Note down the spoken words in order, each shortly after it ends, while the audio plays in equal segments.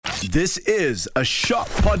This is a Shock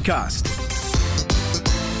podcast.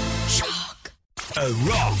 Shock. A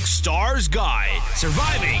Rockstar's Guide.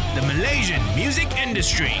 Surviving the Malaysian music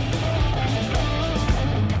industry.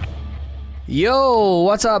 Yo,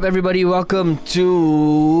 what's up everybody? Welcome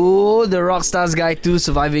to the Rockstar's Guide to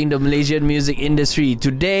Surviving the Malaysian Music Industry.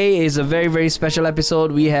 Today is a very, very special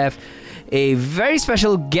episode. We have a very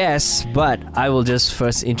special guest, but I will just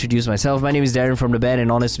first introduce myself. My name is Darren from the band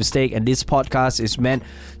An Honest Mistake, and this podcast is meant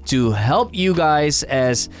to help you guys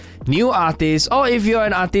as new artists, or if you're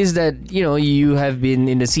an artist that you have been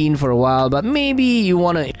in the scene for a while, but maybe you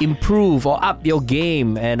want to improve or up your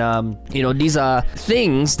game. And these are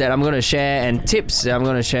things that I'm going to share and tips that I'm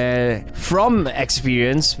going to share from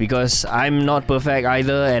experience, because I'm not perfect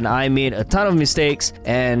either, and I made a ton of mistakes,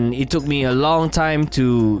 and it took me a long time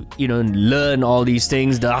to learn all these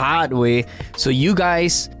things the hard way. So you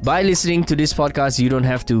guys, by listening to this podcast, you don't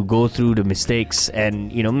have to go through the mistakes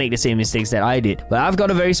and make the same mistakes that I did. But I've got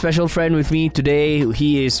a very special friend with me today.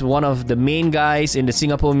 He is one of the main guys in the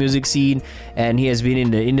Singapore music scene, and he has been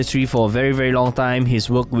in the industry for a very, very long time. He's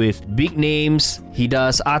worked with big names. He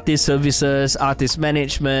does artist services, artist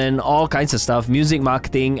management, all kinds of stuff, music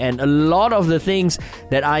marketing, and a lot of the things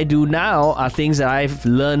that I do now are things that I've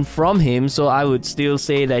learned from him. So I would still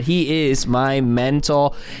say that he is my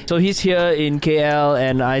mentor. So he's here in KL,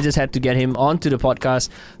 and I just had to get him onto the podcast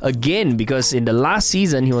again, because in the last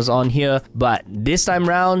season he was on here, but this time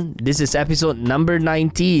round, this is episode number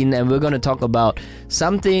 19, and we're going to talk about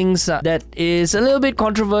some things that is a little bit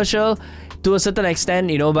controversial to a certain extent,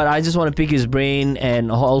 but I just want to pick his brain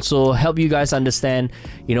and also help you guys understand,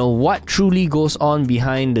 what truly goes on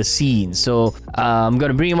behind the scenes. So I'm going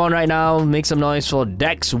to bring him on right now. Make some noise for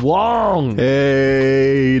Dex Wong.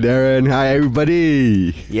 Hey, Darren. Hi,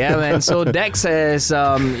 everybody. Yeah, man. So Dex is,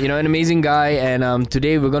 an amazing guy, and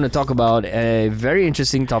today we're going to talk about a very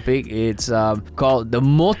interesting topic. It's called the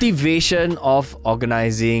motivation of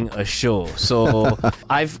organizing a show. So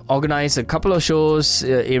I've organized a couple of shows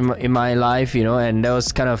in my life, and that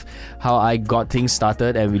was kind of how I got things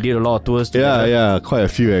started, and we did a lot of tours together. Yeah, quite a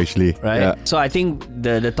few actually. Right? Yeah. So I think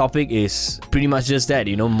the topic is pretty much just that,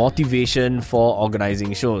 motivation for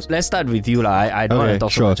organizing shows. Let's start with you. I don't want to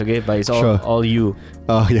talk so much, okay? But it's all you.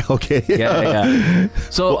 Yeah, okay. Yeah.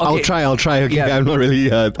 So okay. I'll try. Okay, Yeah. I'm not really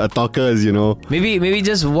a talker, as you know. Maybe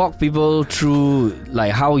just walk people through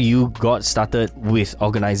like how you got started with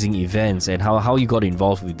organizing events and how you got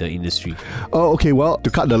involved with the industry. Oh, okay. Well, to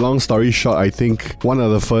cut the long story short, I think one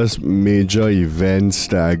of the first major events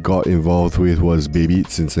that I got involved with was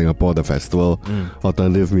Beats in Singapore, the festival,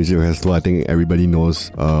 alternative music festival. I think everybody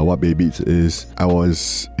knows what Beats is. I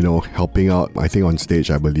was, helping out, I think on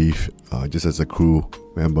stage, I believe, just as a crew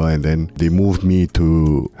member, and then they moved me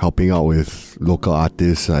to helping out with local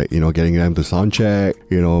artists, like getting them to sound check,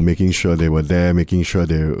 making sure they were there, making sure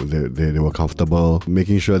they were comfortable,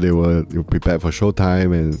 making sure they were prepared for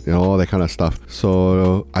showtime, and all that kind of stuff.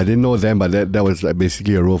 So I didn't know them, but that was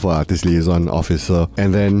basically a role for artist liaison officer.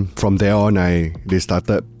 And then from there on, they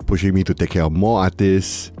started pushing me to take care of more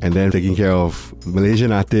artists, and then taking care of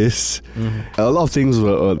Malaysian artists. A lot of things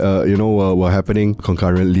were happening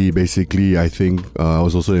concurrently. Basically, I think I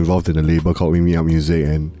was also involved in a label called Wing Me Up Music,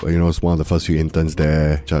 and I was one of the first few interns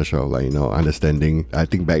there, in charge of understanding. I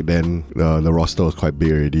think back then the roster was quite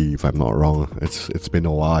big already, if I'm not wrong. It's been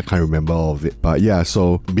a while, I can't remember all of it, but yeah.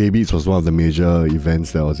 So Beats was one of the major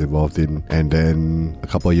events that I was involved in, and then a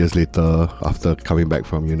couple of years later, after coming back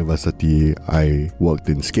from university, I worked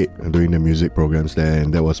in Skate and doing the music programs there,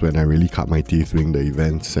 and that was when I really cut my teeth doing the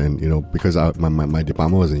events. And because my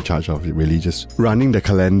department was in charge of really just running the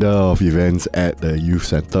calendar of events at the youth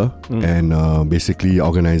center, and basically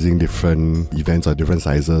organizing different events of different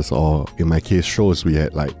sizes, or in my case shows. We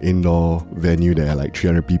had like indoor venue that had like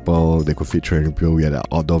 300 people, they could fit 300 people. We had an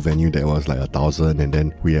outdoor venue that was like 1,000, and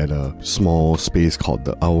then we had a small space called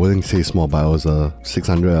I wouldn't say small, but it was a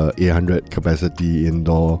 600 800 capacity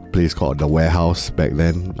indoor place called the Warehouse back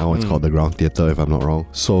then. Now it's called the Ground Theatre, if I'm not wrong.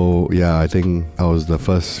 So yeah, I think I was the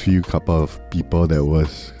first few couple of people that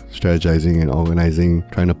was strategizing and organizing,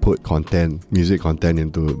 trying to put music content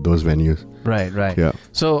into those venues. Right. Yeah.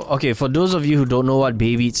 So, okay, for those of you who don't know what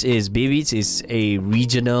Beats is a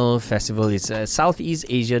regional festival. It's a Southeast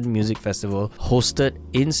Asian music festival hosted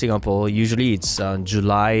in Singapore. Usually it's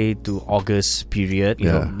July to August period.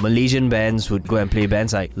 You know, Malaysian bands would go and play,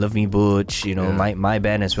 bands like Love Me Butch, my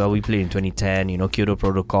band as well. We played in 2010, Kyoto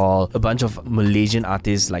Protocol. A bunch of Malaysian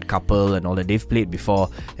artists like Couple and all that, they've played before.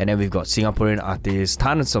 And then we've got Singaporean artists,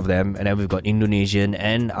 tons of them. And then we've got Indonesian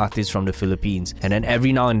and artists from the Philippines. And then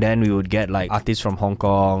every now and then we would get like artists from Hong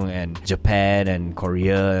Kong and Japan and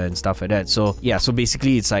Korea and stuff like that. So yeah, so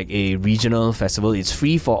basically it's like a regional festival. It's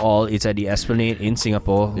free for all. It's at the Esplanade in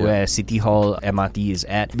Singapore, where City Hall MRT is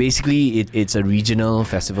at. Basically, it's a regional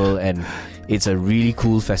festival, and it's a really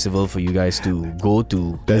cool festival for you guys to go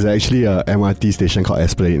to. There's actually a MRT station called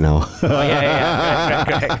Esplanade now. Oh yeah,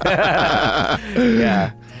 correct.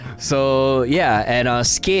 Yeah. So yeah, and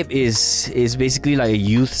Scape is basically like a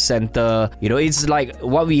youth center. You know, it's like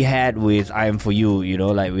what we had with I Am For You. You know,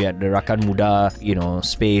 like we had the Rakan Muda, you know,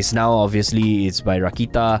 space. Now obviously it's by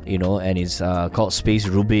Rakita, you know, and it's called Space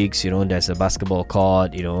Rubik's. You know, there's a basketball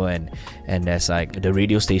court, you know, and there's like the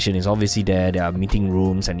radio station is obviously there. There are meeting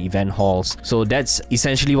rooms and event halls. So that's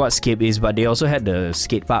essentially what Scape is. But they also had the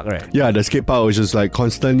skate park, right? Yeah, the skate park was just like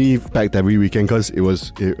constantly packed every weekend because it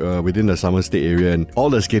was within the Summer State area, and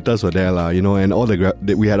all the skaters were there, you know, and all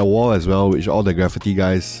we had a wall as well, which all the graffiti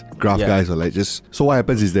guys guys were like just. So what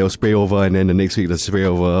happens is they'll spray over, and then the next week they'll spray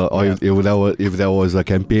over. Or if there was a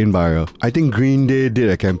campaign by I think Green Day did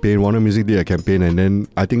a campaign, Warner Music did a campaign, and then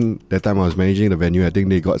I think that time I was managing the venue, I think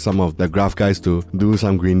they got some of the graph guys to do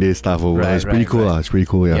some Green Day stuff over. It's pretty cool. It's pretty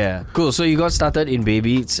cool. Yeah, cool. So you got started in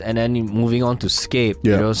Baybeats and then moving on to Scape.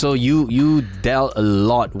 You know, so you dealt a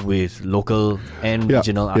lot with local and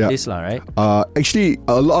regional artists, right? Actually,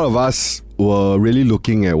 a lot of us were really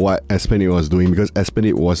looking at what Esplanade was doing, because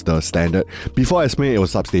Esplanade was the standard. Before Esplanade, it was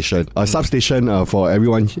Substation. Substation, for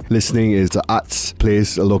everyone listening, is an arts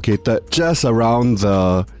place located just around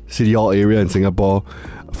the City Hall area in Singapore,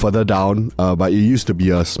 further down. But it used to be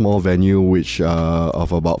a small venue, which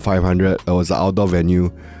of about 500. It was an outdoor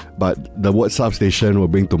venue. But the word Substation will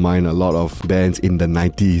bring to mind a lot of bands in the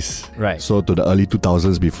 90s. Right. So to the early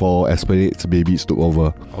 2000s, before Esplanade's Baybeats took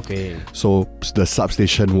over. Okay. So the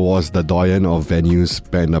Substation was the doyen of venues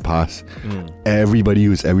back in the past. Everybody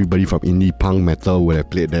from indie punk metal would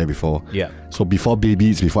have played there before. Yeah. So before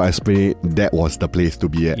Baybeats, before Esplanade, that was the place to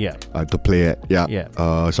be at. Yeah. To play at.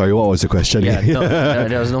 Yeah. Sorry, what was the question? Yeah, no,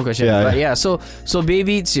 there was no question. But yeah, so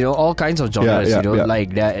Baybeats, you know, all kinds of genres, you know,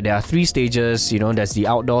 like there are 3 stages, you know. There's the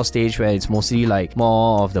outdoor stage where it's mostly like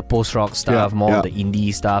more of the post-rock stuff, more of the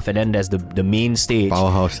indie stuff, and then there's the main stage,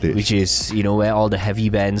 powerhouse stage, which is, you know, where all the heavy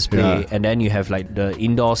bands play, and then you have like the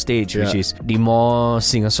indoor stage, which is the more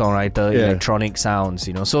singer-songwriter electronic sounds,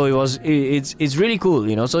 you know. So it's really cool,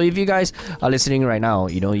 you know. So if you guys are listening right now,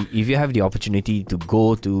 you know, if you have the opportunity to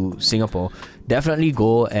go to Singapore, definitely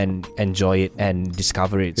go and enjoy it and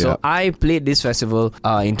discover it. So I played this festival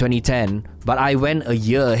in 2010, but I went a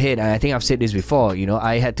year ahead, and I think I've said this before, you know,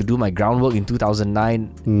 I had to do my groundwork in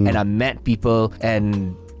 2009, and I met people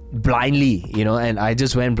and blindly, you know, and I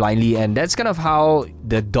just went blindly, and that's kind of how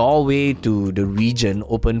the doorway to the region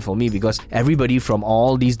opened for me, because everybody from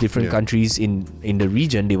all these different countries in the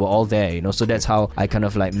region, they were all there, you know. So that's how I kind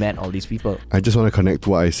of like met all these people. I just want to connect to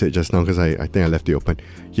what I said just now, because I think I left it open.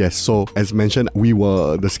 Yes, so as mentioned,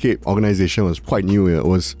 the Scape organization was quite new. It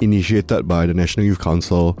was initiated by the National Youth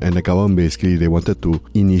Council, and the government basically, they wanted to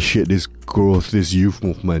initiate this growth, this youth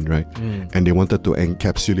movement, right? And they wanted to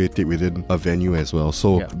encapsulate it within a venue as well.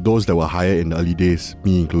 So those that were hired in the early days,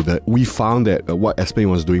 me included, we found that what Esplanade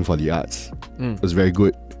was doing for the arts was very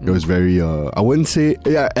good. It was very, I wouldn't say,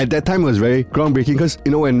 at that time it was very groundbreaking, because,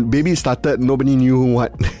 you know, when Baby started, nobody knew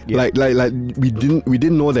what, like we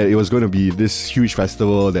didn't know that it was going to be this huge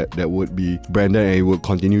festival that would be branded, and it would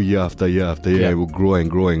continue year after year after year. It would grow and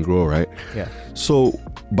grow and grow, right? Yeah. So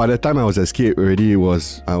by the time I was at Scape already, it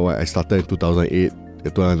was, I started in 2008.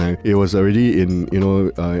 2009, it was already in, you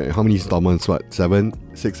know, how many installments? What, 7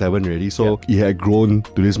 already? So it had grown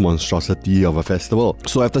to this monstrosity of a festival.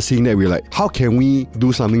 So after seeing that, we were like, how can we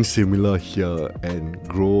do something similar here and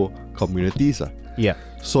grow communities? Yeah.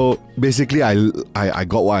 So basically, I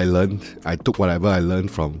got what I learned. I took whatever I learned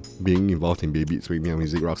from being involved in Baybeats, Wake Me Up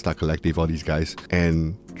Music, Rockstar Collective, all these guys,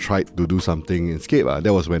 and tried to do something in Scape.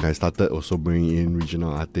 That was when I started also bringing in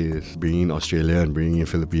regional artists, bringing in Australian, bringing in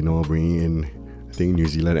Filipino, bringing in, I think, New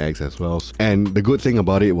Zealand acts as well. And the good thing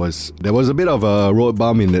about it was there was a bit of a road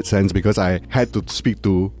bump in that sense, because I had to speak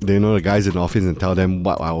to, you know, the guys in the office and tell them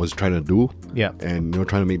what I was trying to do. Yeah. And, you know,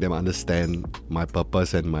 trying to make them understand my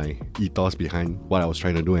purpose and my ethos behind what I was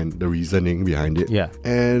trying to do and the reasoning behind it. Yeah.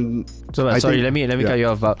 And so let me cut you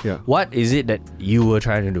off. But what is it that you were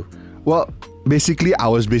trying to do? Well, basically, I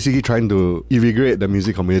was trying to invigorate the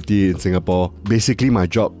music community in Singapore. Basically, my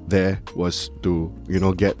job there was to, you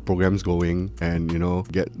know, get programs going and, you know,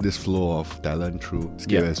 get this flow of talent through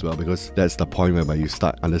Scape as well, because that's the point whereby you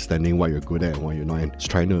start understanding what you're good at and what you're not, and just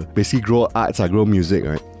trying to basically grow arts, grow music,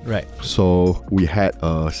 right? Right. So we had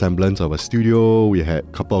a semblance of a studio, we had a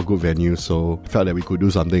couple of good venues, so felt that we could do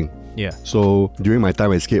something. Yeah. So during my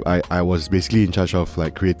time at Escape, I was basically in charge of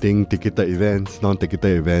like creating ticketed events,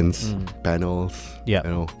 non-ticketed events, panels, Yeah.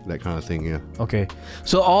 that kind of thing, yeah. Okay.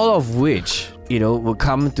 So all of which, will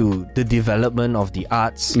come to the development of the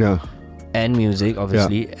arts Yeah. and music,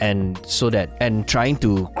 obviously, and trying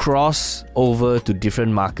to cross over to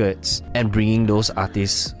different markets and bringing those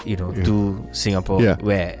artists, to Singapore,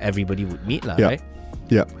 where everybody would meet, right?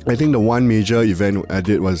 Yeah, I think the one major event I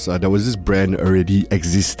did was there was this brand already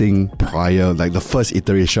existing prior, like the first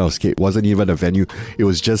iteration of Escape wasn't even a venue, it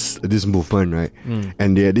was just this movement, right?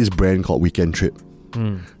 And they had this brand called Weekend Trip.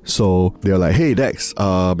 So they were like, hey Dex,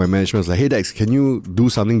 my management was like, hey Dex, can you do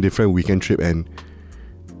something different Weekend Trip and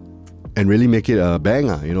really make it a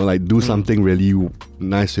banger, like do something really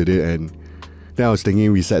nice with it. And then I was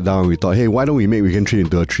thinking, we sat down and we thought, hey, why don't we make Weekend Trip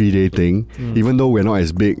into a 3-day thing? Even though we're not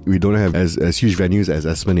as big, we don't have as huge venues as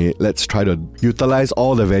Esplanade, let's try to utilize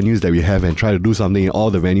all the venues that we have and try to do something in all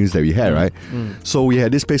the venues that we had, right? So we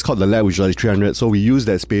had this space called The Lab, which was like 300, so we used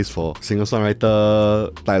that space for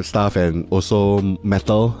singer-songwriter type stuff and also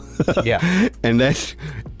metal. Yeah. And then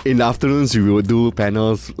in the afternoons, we would do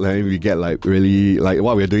panels, like we get like really, like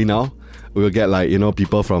what we're doing now, we will get like,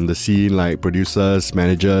 people from the scene, like producers,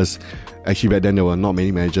 managers. Actually, back then there were not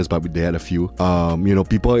many managers, but they had a few.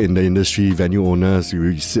 People in the industry, venue owners,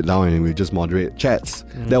 we sit down and we just moderate chats.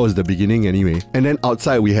 That was the beginning anyway. And then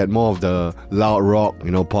outside we had more of the loud rock,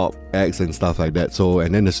 pop acts and stuff like that. So,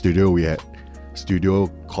 and then the studio, we had studio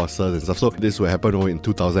courses and stuff. So this would happen in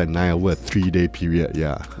 2009 over a 3-day period,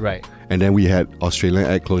 yeah. Right. And then we had Australian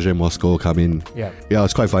act Closure in Moscow come in. Yeah. Yeah, it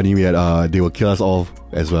was quite funny. We had They Will Kill Us All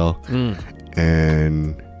as well.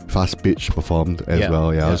 And Fast Pitch performed as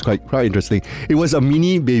well. Yeah, it was quite interesting. It was a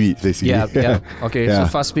mini baby, basically. Yeah. Okay, so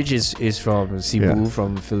Fast Pitch is from Cebu,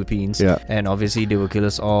 from Philippines. Yeah. And obviously They Will Kill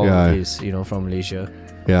Us All is, from Malaysia.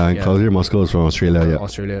 Yeah, and Closure in Moscow is from Australia. Yeah.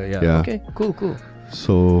 Australia, yeah. Okay, cool.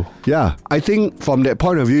 So yeah, I think from that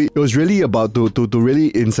point of view, it was really about to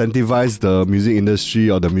really incentivize the music industry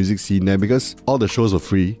or the music scene there, because all the shows were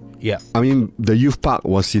free. Yeah. I mean, the youth park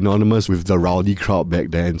was synonymous with the rowdy crowd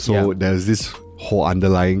back then. So there's this whole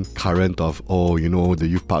underlying current of, the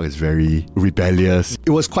youth park is very rebellious. It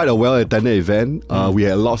was quite a well-attended event. We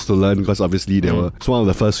had lots to learn because obviously there were some of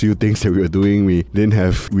the first few things that we were doing. We didn't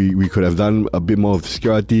have, we could have done a bit more of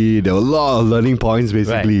security. There were a lot of learning points,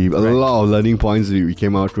 basically. A lot of learning points we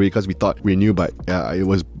came out with because we thought we knew, but it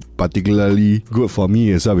was particularly good for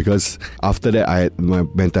me as well, because after that my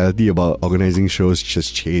mentality about organizing shows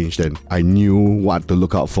just changed, and I knew what to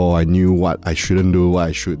look out for. I knew what I shouldn't do, what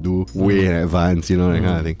I should do way in advance, that kind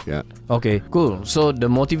of thing. Yeah. Okay, cool. So the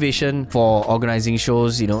motivation for organizing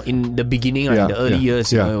shows, in the beginning, in the early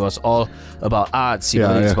years, it was all about arts.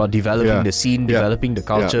 It's about developing the scene, developing the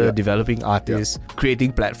culture, developing artists,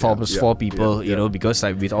 creating platforms for people. Because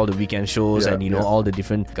like with all the weekend shows and all the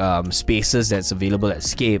different spaces that's available at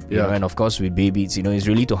Escape. And of course with Baybeats, it's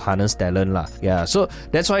really to harness talent lah. Yeah, so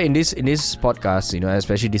that's why in this podcast,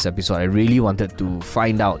 especially this episode, I really wanted to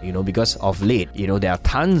find out, because of late, there are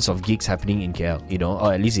tons of gigs happening in KL,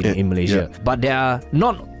 or at least in Malaysia. But there are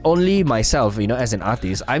not only myself, as an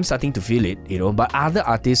artist, I'm starting to feel it, but other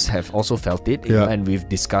artists have also felt it, and we've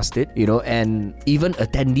discussed it, and even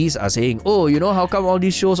attendees are saying, how come all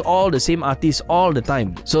these shows, all the same artists all the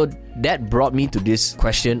time? So that brought me to this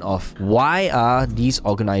question of, why are these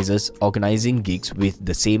organizers organizing gigs with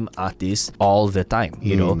the same artists all the time?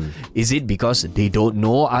 Is it because they don't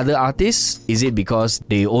know other artists? Is it because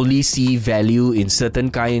they only see value in certain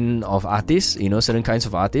kind of artists, certain kinds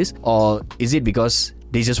of artists? Or is it because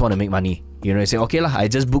they just want to make money? They say, okay lah, I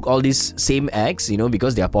just book all these same acts,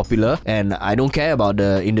 because they are popular and I don't care about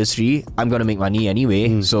the industry. I'm gonna make money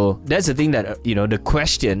anyway. So that's the thing that, the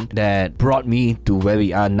question that brought me to where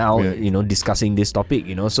we are now, discussing this topic,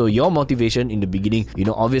 So your motivation in the beginning,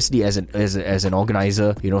 obviously as an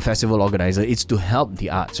organizer, festival organizer, it's to help the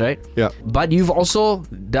arts, right? Yeah. But you've also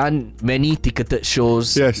done many ticketed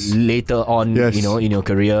shows later on, in your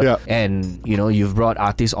career. Yeah. And, you've brought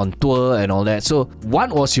artists on tour and all that. So what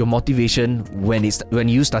was your motivation when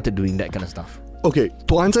you started doing that kind of stuff? Okay,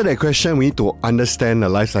 to answer that question, we need to understand the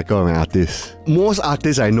life cycle of an artist. Most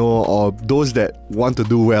artists I know, or those that want to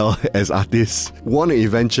do well as artists, want to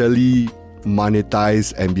eventually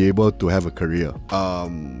monetize and be able to have a career.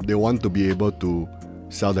 They want to be able to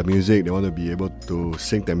sell their music, they want to be able to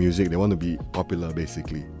sing their music, they want to be popular,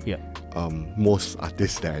 basically. Yeah. Most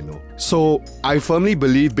artists that I know. So I firmly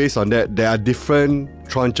believe, based on that, there are different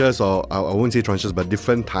tranches, or I won't say tranches, but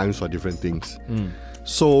different times for different things.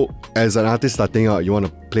 So as an artist starting out, you want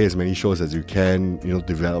to play as many shows as you can,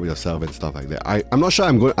 develop yourself and stuff like that. I'm not sure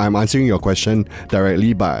I'm answering your question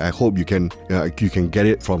directly, but I hope you can get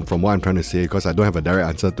it from what I'm trying to say, because I don't have a direct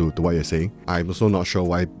answer to what you're saying. I'm also not sure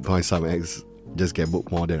why some acts just get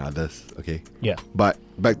booked more than others. Okay. Yeah. But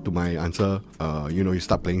back to my answer, you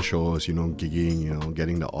start playing shows, gigging,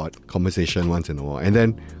 getting the odd conversation once in a while, and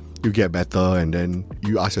then you get better, and then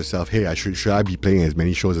you ask yourself, hey, should I be playing as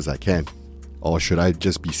many shows as I can, or should I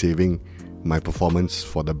just be saving my performance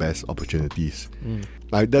for the best opportunities?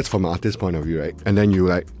 Like, that's from an artist's point of view, right? And then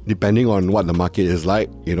you depending on what the market is like,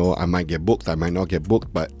 I might get booked, I might not get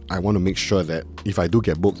booked, but I want to make sure that if I do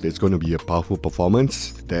get booked, it's going to be a powerful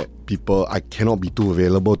performance that I cannot be too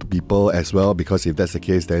available to people as well, because if that's the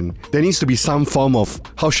case, then there needs to be some form of,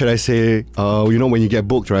 how should I say, when you get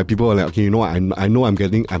booked, right? People are like, okay, I know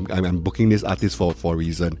I'm booking this artist for a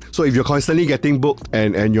reason. So if you're constantly getting booked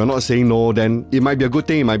and you're not saying no, then it might be a good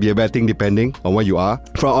thing, it might be a bad thing, depending on where you are.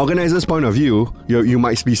 From an organizer's point of view, you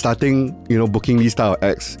might be starting, booking these style of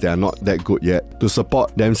acts that are not that good yet, to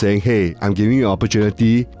support them, saying, hey, I'm giving you an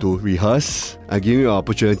opportunity to rehearse, I'm giving you an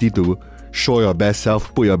opportunity to show your best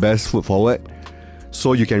self, put your best foot forward,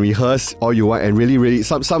 so you can rehearse all you want. And really,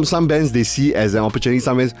 some bands, they see as an opportunity.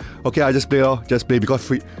 Some bands, okay, I just play because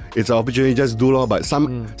free, it's an opportunity, just do lor. But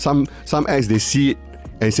some acts, they see it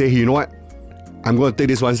and say, hey, you know what, I'm going to take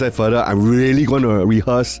this one step further. I'm really going to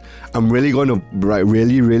rehearse. I'm really going to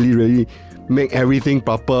really make everything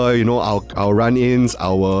proper, our run-ins,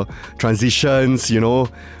 our transitions,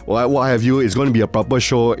 what have you. It's going to be a proper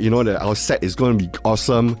show, that our set is going to be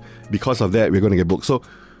awesome. Because of that, we're going to get booked. So,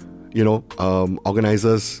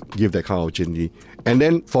 organizers give that kind of opportunity. And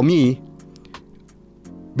then for me,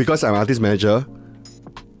 because I'm an artist manager,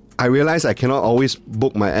 I realize I cannot always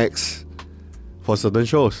book my acts for certain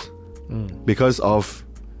shows because of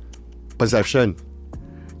perception.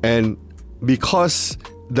 And because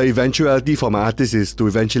the eventuality for my artist is to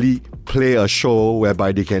eventually play a show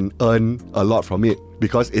whereby they can earn a lot from it,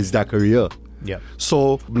 because it's their career. Yeah.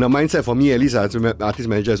 So the mindset for me, at least as an artist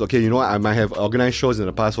manager, is okay, I might have organized shows in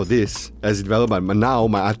the past for this as a developer, but now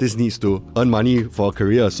my artist needs to earn money for a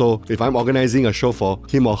career. So if I'm organizing a show for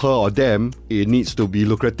him or her or them, it needs to be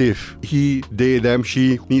lucrative. He, they, them,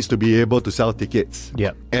 she needs to be able to sell tickets.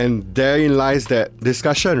 Yeah. And therein lies that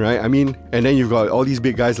discussion, right? I mean, and then you've got all these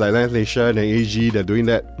big guys like Linch and AG, they're doing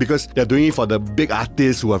that because they're doing it for the big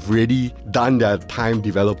artists who have already done their time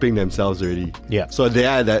developing themselves already. Yeah. So they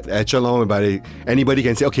are that echelon whereby anybody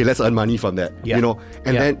can say, okay, let's earn money from that. Yeah.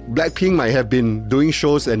 And then Blackpink might have been doing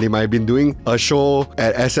shows, and they might have been doing a show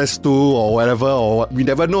at SS2 or whatever, or we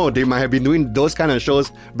never know. They might have been doing those kind of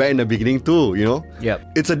shows back in the beginning too, Yeah.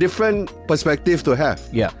 It's a different perspective to have.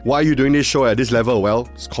 Yeah. Why are you doing this show at this level? Well,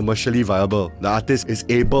 it's commercially viable. The artist is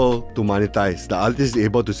able to monetize. The artist is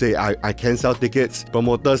able to say, I can sell tickets.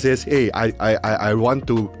 Promoter says, hey, I want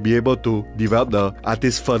to be able to develop the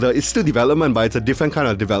artist further. It's still development, but it's a different kind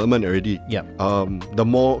of development already. Yeah. The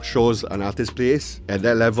more shows an artist plays at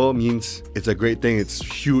that level means it's a great thing. It's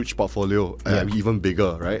huge portfolio, even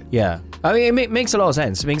bigger, right? Yeah. I mean, it makes a lot of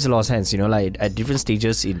sense. It makes a lot of sense, like at different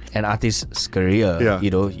stages in an artist's career,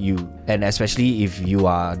 and especially if you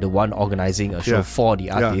are the one organizing a show for the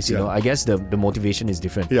artist, I guess the motivation is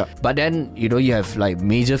different. Yeah. But then, you have like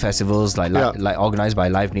major festivals like organized by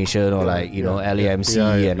Live Nation or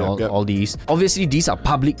LAMC and all these. Obviously, these are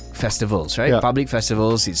public festivals, right? Yeah. Public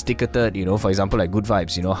festivals, it's ticketed, for example, like Good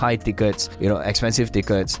Vibes, high tickets, expensive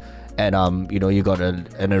tickets. And you got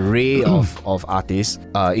an array of artists,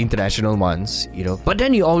 international ones, but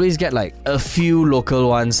then you always get like a few local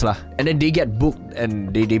ones lah, and then they get booked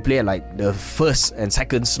and they play at like the first and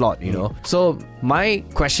second slot, So my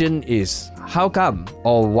question is, how come,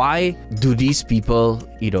 or why do these people,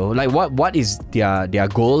 what is their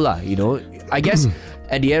goal lah, I guess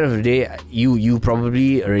at the end of the day, you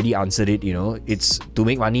probably already answered it, it's to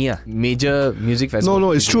make money. Major music festivals.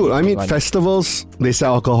 No, it's true. I mean, festivals, they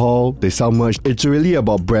sell alcohol, they sell merch. It's really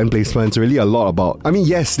about brand placement. It's really a lot about, I mean,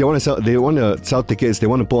 yes, they want to sell tickets, they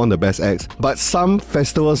want to put on the best acts. But some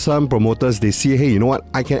festivals, some promoters, they see, hey, you know what,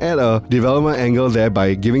 I can add a development angle there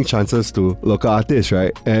by giving chances to local artists,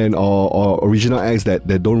 right? And or original acts that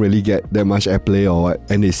don't really get that much airplay or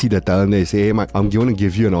what. And they see the talent, they say, hey, I'm going to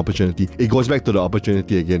give you an opportunity. It goes back to the opportunity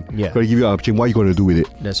again. Yeah. Going to give you an opportunity. What are you going to do with it?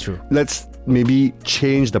 That's true. Let's maybe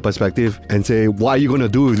change the perspective and say, what are you going to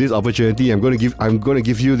do with this opportunity? I'm going to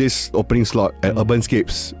give you this opening slot at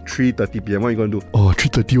Urbanscapes, 3:30 PM. What are you going to do? Oh,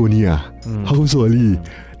 3:30 only. How so early?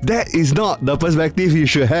 that is not the perspective you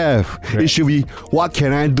should have. Right. It should be, what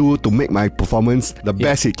can I do to make my performance the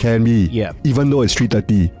best it can be? Yeah. Even though it's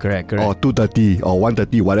 3:30. Correct. Or 2:30 or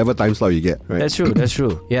 1:30, whatever time slot you get. Right? That's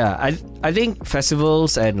true. Yeah, I think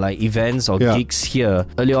festivals and like events or gigs here,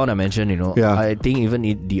 earlier on I mentioned, I think even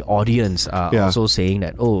the audience are also saying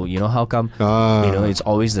that, how come, it's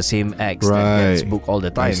always the same acts that gets booked all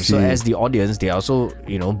the time. So as the audience, they are also,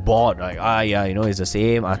 bored, like, it's the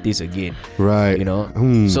same artist again. Right.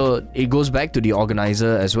 So it goes back to the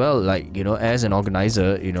organizer as well. Like, as an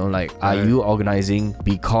organizer, are you organizing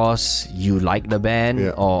because you like the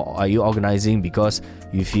band, or are you organizing because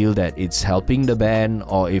you feel that it's helping the band,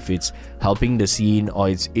 or if it's helping the scene, or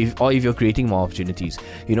if you're creating more opportunities.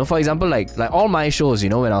 For example, like all my shows,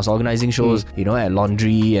 when I was organizing shows, at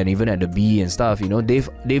Laundry and even at the B and stuff,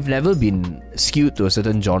 they've never been skewed to a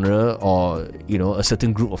certain genre or a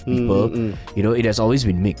certain group of people. It has always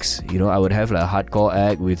been mixed. I would have like a hardcore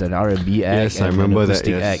act with an R&B act. Yes, and I remember an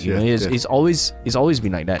acoustic that. act. It's always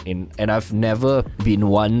been like that. And I've never been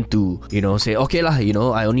one to say, okay lah,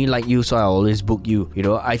 I only like you, so I always book you.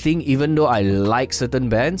 I think even though I like certain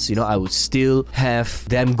bands, I would still have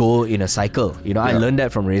them go in a cycle. I learned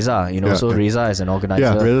that from Reza. So Reza as an organizer.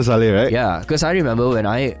 Yeah, Reza Saleh, right? Yeah, because I remember when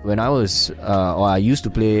I was or I used to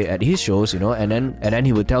play at his shows, and then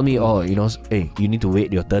he would tell me, hey, you need to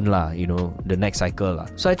wait your turn lah, the next cycle lah.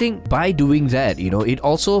 So I think by doing that, it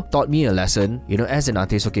also taught me a lesson, as an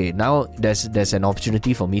artist. Okay, now there's an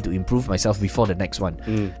opportunity for me to improve myself before the next one.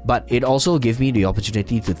 But it also gave me the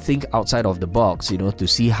opportunity to think outside of the box, to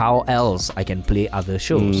see how else I can play other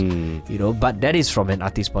shows. But that is from an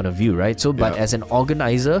artist point of view, right? So, but as an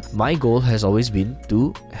organizer, my goal has always been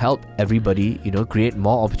to help everybody, create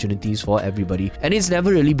more opportunities for everybody. And it's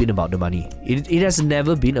never really been about the money. It has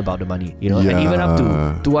never been about the money, and even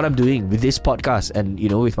up to what I'm doing with this podcast and,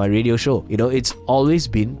 with my radio show, it's always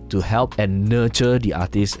been to help and nurture the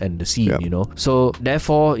artist and the scene, So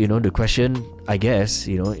therefore, the question, I guess,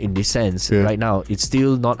 in this sense, right now, it's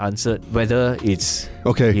still not answered whether it's,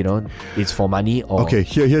 it's for money or... Okay,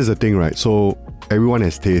 here's the thing, right? So everyone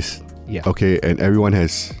has taste. Yeah. Okay, and everyone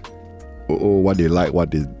has what they like,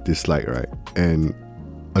 what they dislike, right? And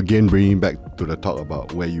again, bringing back to the talk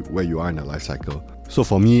about where you are in the life cycle. So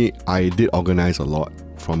for me, I did organize a lot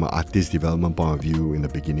from an artist development point of view in the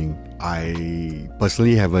beginning. I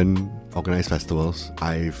personally haven't organized festivals.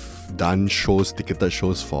 I've done ticketed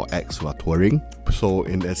shows for acts who are touring. So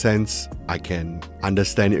in that sense, I can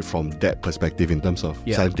understand it from that perspective in terms of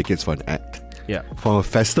selling tickets for an act. Yeah. From a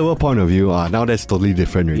festival point of view, now that's totally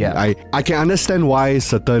different really. Yeah. I can understand why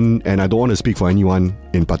certain, and I don't want to speak for anyone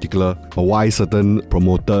in particular, but why certain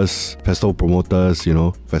promoters, festival promoters,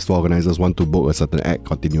 festival organizers want to book a certain act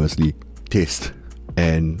continuously. Taste.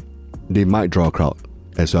 And they might draw a crowd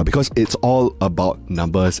as well, because it's all about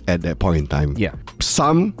numbers at that point in time. Yeah.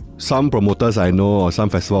 Some promoters I know, or some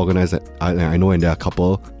festival organizers I know, and they're a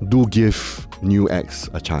couple, do give new acts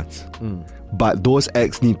a chance. But those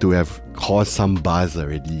acts need to have caused some buzz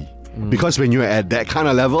already. Because when you're at that kind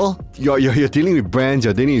of level, you're dealing with brands,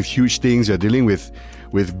 you're dealing with huge things, you're dealing with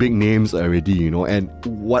big names already, and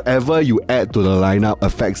whatever you add to the lineup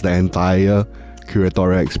affects the entire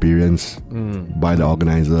curatorial experience by the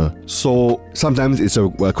organizer. So sometimes it's a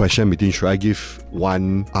question between, should I give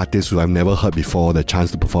one artist who I've never heard before the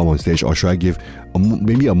chance to perform on stage, or should I give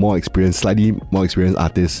maybe a slightly more experienced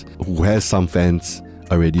artist who has some fans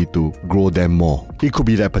already to grow them more? It could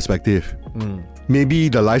be that perspective. Maybe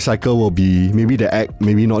the life cycle will be, maybe the act,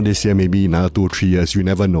 maybe not this year, maybe another 2 or 3 years, you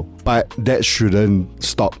never know. But that shouldn't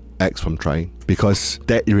stop acts from trying, because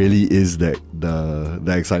that really is the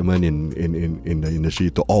excitement in the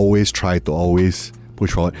industry, to always try, to always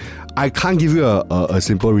push forward. I can't give you a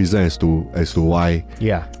simple reason as to why.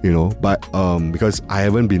 Yeah. But because I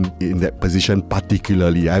haven't been in that position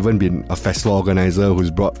particularly. I haven't been a festival organizer who's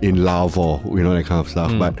brought in love or that kind of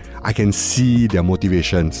stuff. But I can see their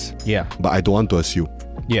motivations. Yeah. But I don't want to assume.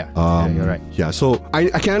 Yeah. You're right. Yeah. So I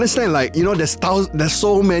can understand, like, there's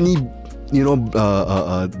so many,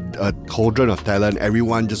 a cauldron of talent.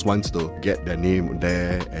 Everyone just wants to get their name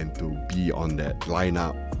there and to be on that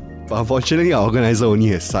lineup. But unfortunately, our organizer only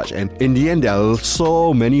has such, and in the end, there are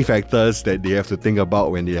so many factors that they have to think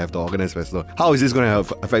about when they have to organize festival. How is this going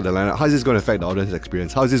to affect the lineup? How is this going to affect the audience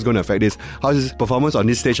experience? How is this going to affect this? How does this performance on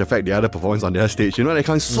this stage affect the other performance on the other stage? They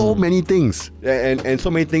can't. So many things, and so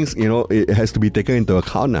many things. It has to be taken into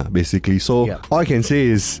account now, basically. So all I can say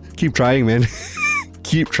is keep trying, man.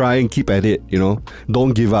 Keep trying, keep at it,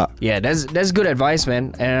 don't give up. Yeah, that's good advice,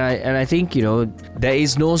 man. And I think, there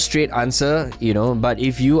is no straight answer, but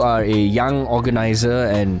if you are a young organizer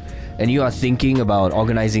and and you are thinking about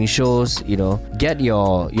organizing shows, get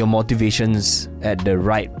your motivations at the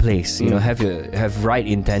right place. Have right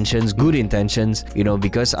intentions, good intentions.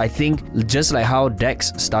 Because I think just like how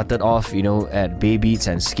Dex started off, at Bay Beats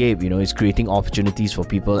and Scape, it's creating opportunities for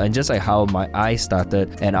people, and just like how I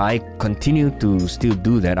started, and I continue to still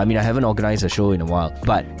do that. I mean, I haven't organized a show in a while,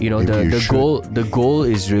 but the goal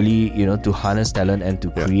is really to harness talent and to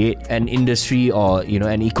create an industry or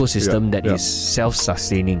an ecosystem that is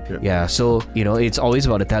self-sustaining. So it's always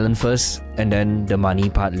about the talent first and then the money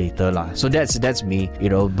part later lah. So that's me,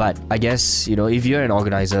 but I guess if you're an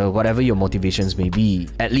organizer, whatever your motivations may be,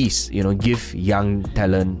 at least give young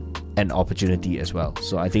talent an opportunity as well.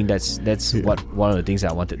 So I think that's what one of the things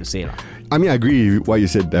that I wanted to say lah. I mean, I agree with what you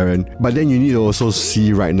said, Darren. But then you need to also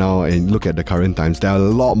see right now and look at the current times. There are a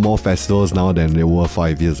lot more festivals now than there were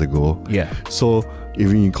 5 years ago. Yeah. So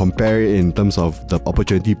if you compare it in terms of the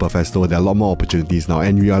opportunity per festival, there are a lot more opportunities now,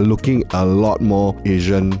 and we are looking a lot more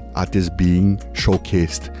Asian artists being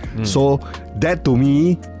showcased. So that to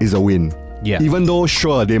me is a win. Yeah. Even though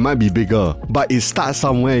sure they might be bigger, but it starts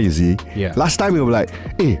somewhere, you see. Yeah. Last time we were like,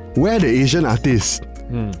 hey, where are the Asian artists?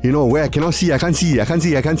 Where I cannot see, I can't see.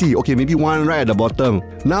 Okay, maybe one right at the bottom.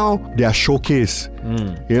 Now they are showcased.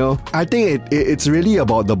 I think it's really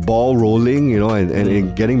about the ball rolling,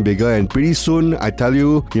 and getting bigger. And pretty soon, I tell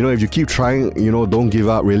you, if you keep trying, don't give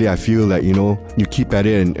up. Really, I feel like, you keep at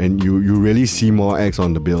it and you really see more acts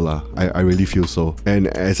on the bill. I really feel so. And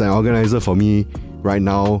as an organizer, for me, right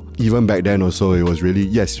now, even back then also, it was really,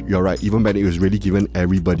 yes, you're right, even back then it was really given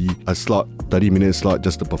everybody a slot, 30-minute slot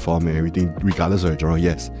just to perform and everything, regardless of genre,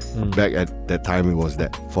 yes. Back at that time, it was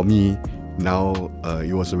that. For me, now,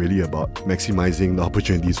 it was really about maximizing the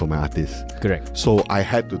opportunities for my artists. Correct. So I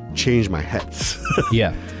had to change my hats.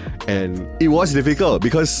 Yeah. And it was difficult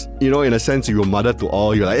because, in a sense, you're mother to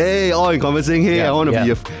all. You're like, hey, all in conversing, hey, I want to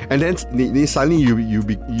be and then suddenly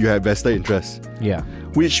you have vested interest. Yeah.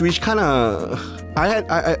 Which kind of...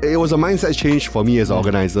 it was a mindset change for me as an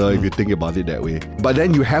organizer, if you think about it that way. But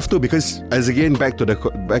then you have to, because as again back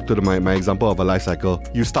to my example of a life cycle,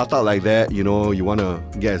 you start out like that, you want to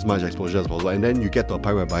get as much exposure as possible, and then you get to a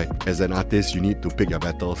point whereby as an artist you need to pick your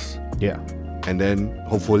battles. Yeah. And then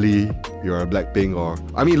hopefully you're a Blackpink, or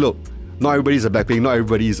I mean, look, not everybody's a Blackpink, not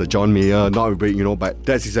everybody is a John Mayer, not everybody, but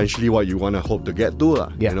that's essentially what you want to hope to get to,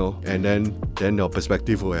 and then your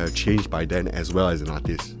perspective will have changed by then as well as an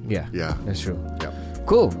artist. Yeah, that's true. Yeah.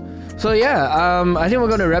 Cool. So I think we're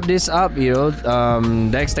going to wrap this up.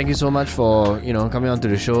 Dex, thank you so much for coming on to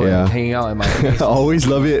the show and hanging out at my place. I always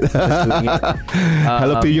love it.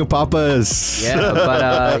 Jalapeno poppers. Yeah,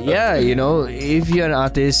 but if you're an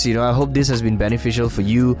artist, I hope this has been beneficial for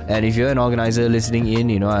you. And if you're an organizer listening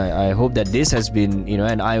in, I hope that this has been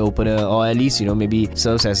an eye opener, or at least maybe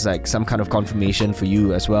serves as like some kind of confirmation for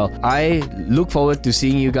you as well. I look forward to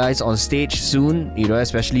seeing you guys on stage soon.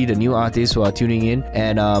 Especially the new artists who are tuning in,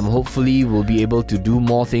 and hopefully we'll be able to do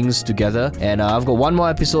more things together. And I've got one more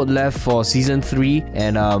episode left for season 3,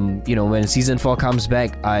 and when season 4 comes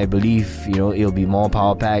back, I believe it'll be more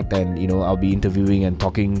power packed, and I'll be interviewing and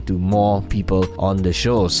talking to more people on the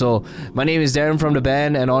show. So my name is Darren from the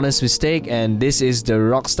band An Honest Mistake, and this is the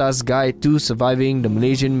Rockstar's Guide to Surviving the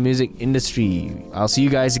Malaysian Music Industry. I'll see you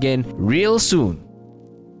guys again real soon.